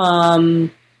also, I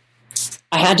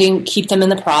had to keep them in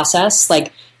the process.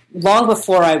 Like, long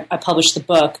before I published the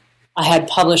book, I had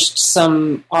published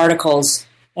some articles.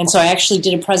 And so I actually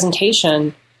did a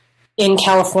presentation in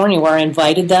California where I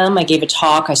invited them. I gave a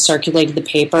talk. I circulated the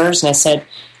papers. And I said,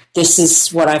 this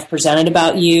is what I've presented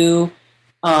about you.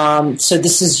 So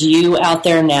this is you out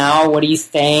there now. What do you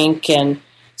think? And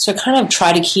so I kind of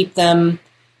try to keep them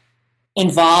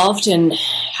involved in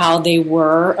how they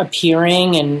were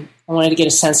appearing, and I wanted to get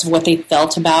a sense of what they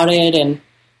felt about it. And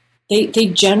they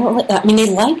generally, I mean, they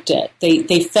liked it.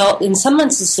 They felt, in some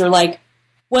instances, they're like,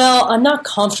 well, I'm not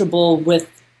comfortable with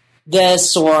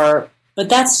this, but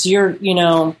that's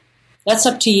that's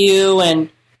up to you. And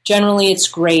generally it's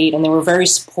great. And they were very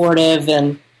supportive,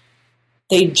 and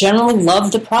they generally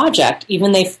loved the project,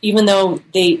 even though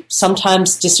they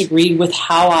sometimes disagreed with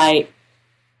how I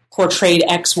portrayed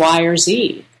X, Y, or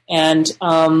Z. And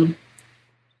I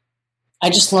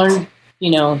just learned,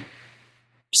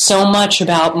 so much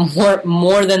about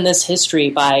more than this history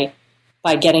by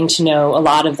getting to know a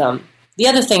lot of them. The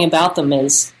other thing about them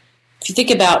is, if you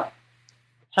think about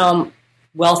how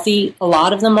wealthy a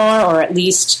lot of them are, or at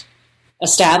least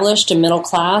established and middle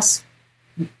class,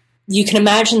 you can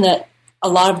imagine that a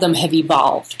lot of them have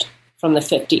evolved from the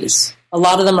 50s. A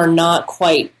lot of them are not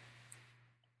quite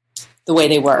the way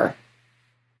they were.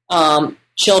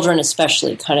 Children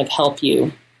especially kind of help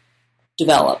you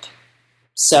develop.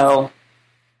 So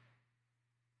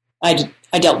I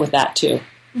dealt with that too.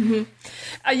 Mm-hmm.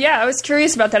 I was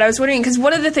curious about that. I was wondering, because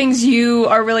one of the things you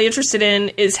are really interested in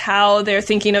is how they're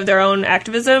thinking of their own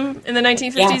activism in the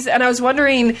 1950s. Yeah. And I was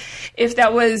wondering if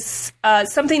that was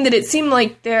something that it seemed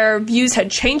like their views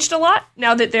had changed a lot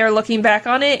now that they're looking back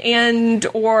on it,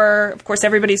 or of course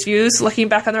everybody's views looking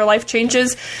back on their life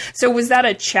changes. So was that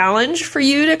a challenge for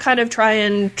you to kind of try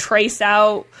and trace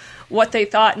out what they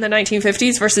thought in the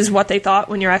 1950s versus what they thought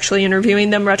when you're actually interviewing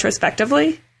them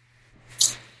retrospectively?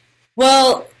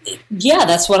 Well, yeah,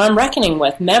 that's what I'm reckoning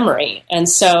with, memory. And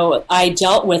so I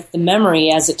dealt with the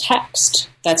memory as a text.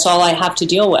 That's all I have to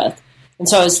deal with. And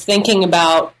so I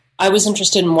was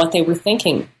interested in what they were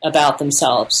thinking about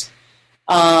themselves.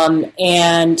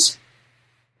 And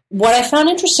what I found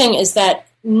interesting is that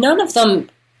none of them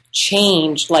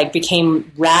changed,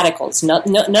 became radicals.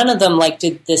 None of them,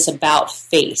 did this about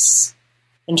face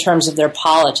in terms of their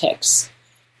politics.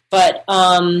 But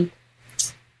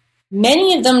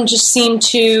many of them just seemed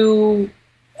to,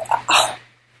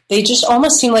 they just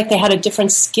almost seemed like they had a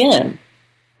different skin.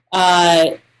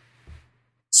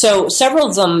 So several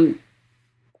of them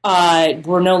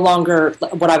were no longer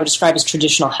what I would describe as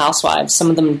traditional housewives. Some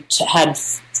of them had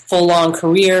full-on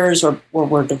careers, or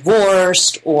were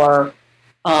divorced, or,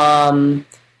 they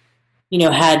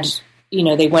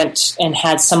went and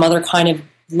had some other kind of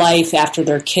life after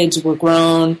their kids were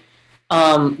grown.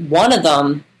 One of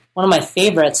my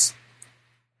favorites,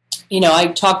 I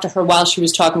talked to her while she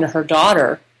was talking to her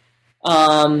daughter.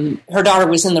 Her daughter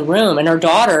was in the room, and her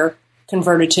daughter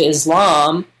converted to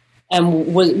Islam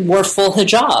and wore full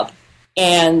hijab.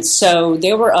 And so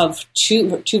they were of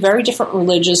two very different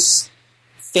religious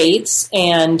faiths,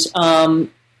 and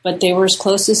but they were as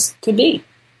close as could be.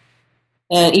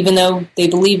 And even though they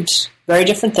believed very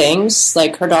different things,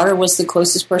 her daughter was the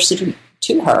closest person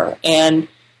to her, and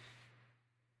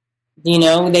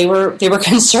they were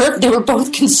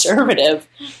both conservative,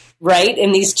 right?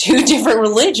 In these two different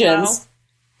religions.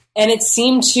 it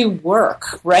seemed to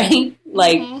work, right?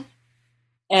 Like,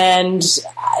 and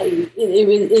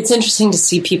it's interesting to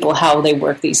see people, how they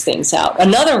work these things out.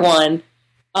 Another one,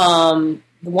 the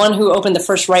one who opened the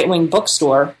first right-wing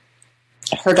bookstore,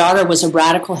 her daughter was a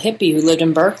radical hippie who lived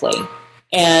in Berkeley.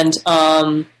 And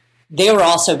they were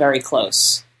also very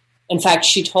close. In fact,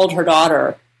 she told her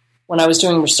daughter, when I was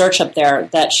doing research up there,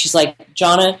 that she's like,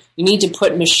 Jonna, you need to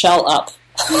put Michelle up.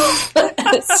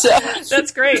 So,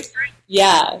 that's great.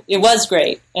 Yeah, it was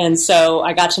great. And so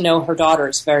I got to know her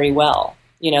daughters very well.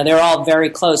 You know, they're all very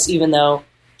close, even though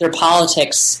their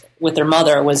politics with their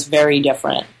mother was very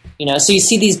different. You know, so you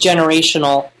see these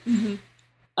generational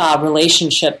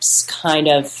relationships kind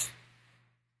of,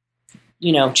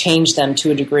 you know, change them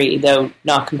to a degree, though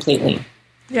not completely.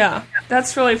 Yeah,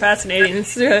 that's really fascinating.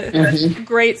 It's a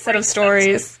great set of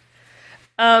stories.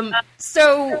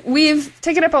 So we've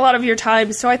taken up a lot of your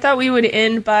time, so I thought we would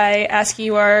end by asking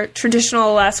you our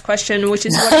traditional last question, which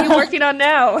is, what are you working on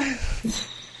now?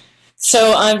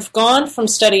 So I've gone from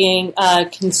studying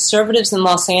conservatives in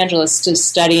Los Angeles to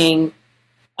studying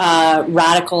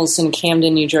radicals in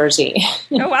Camden, New Jersey.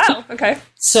 Oh, wow. Okay.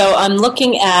 So I'm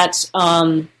looking at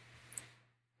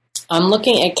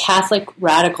Catholic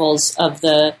radicals of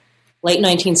the late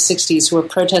 1960s who were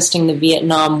protesting the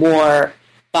Vietnam War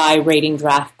by raiding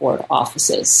draft board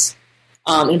offices.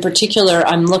 In particular,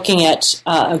 I'm looking at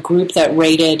a group that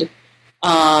raided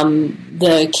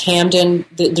the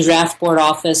draft board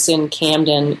office in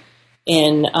Camden,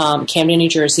 New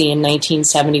Jersey in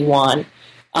 1971.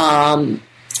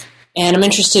 And I'm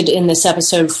interested in this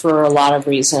episode for a lot of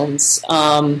reasons.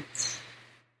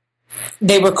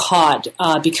 They were caught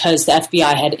because the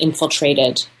FBI had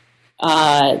infiltrated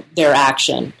their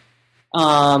action.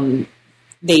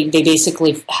 They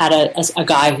basically had a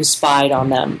guy who spied on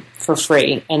them for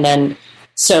free. And then,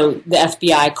 so the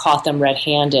FBI caught them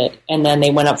red-handed, and then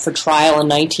they went up for trial in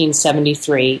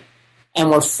 1973 and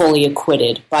were fully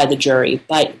acquitted by the jury,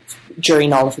 by jury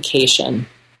nullification.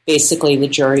 Basically, the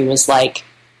jury was like,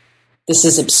 this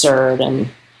is absurd. And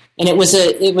it was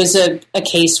a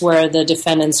case where the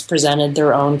defendants presented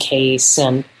their own case.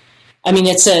 And I mean,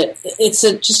 it's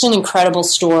just an incredible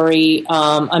story.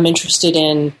 I'm interested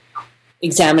in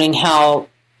examining how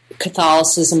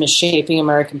Catholicism is shaping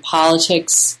American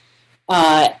politics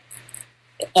at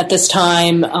this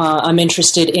time. I'm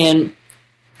interested in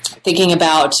thinking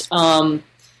about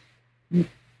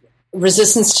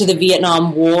resistance to the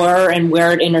Vietnam War and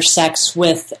where it intersects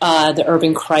with the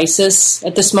urban crisis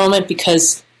at this moment,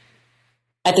 because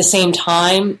at the same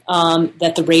time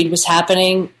that the raid was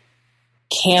happening,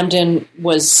 Camden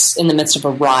was in the midst of a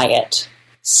riot.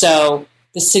 So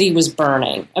the city was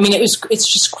burning. I mean,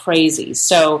 it's just crazy.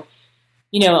 So,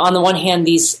 you know, on the one hand,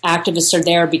 these activists are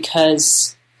there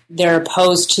because they're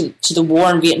opposed to the war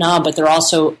in Vietnam, but they're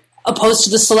also opposed to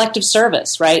the Selective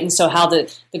Service, right? And so how the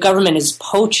government is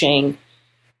poaching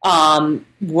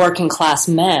working class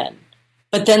men.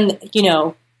 But then, you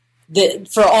know,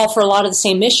 for a lot of the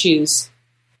same issues,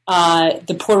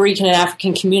 the Puerto Rican and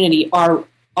African community are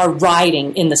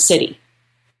rioting in the city.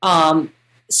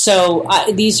 So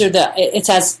these are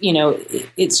it's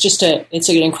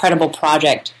an incredible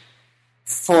project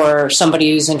for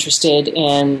somebody who's interested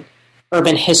in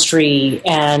urban history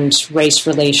and race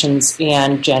relations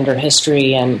and gender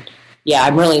history. And yeah,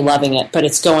 I'm really loving it, but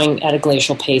it's going at a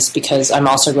glacial pace because I'm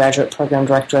also graduate program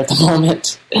director at the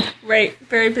moment. Right.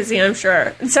 Very busy, I'm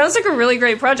sure. It sounds like a really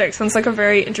great project. Sounds like a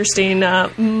very interesting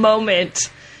moment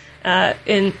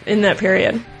in that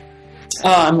period.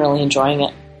 Oh, I'm really enjoying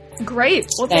it. Great.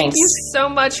 Well, Thanks. Thank you so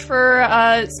much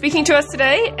for speaking to us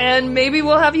today, and maybe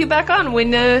we'll have you back on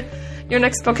when your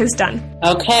next book is done.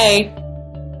 Okay.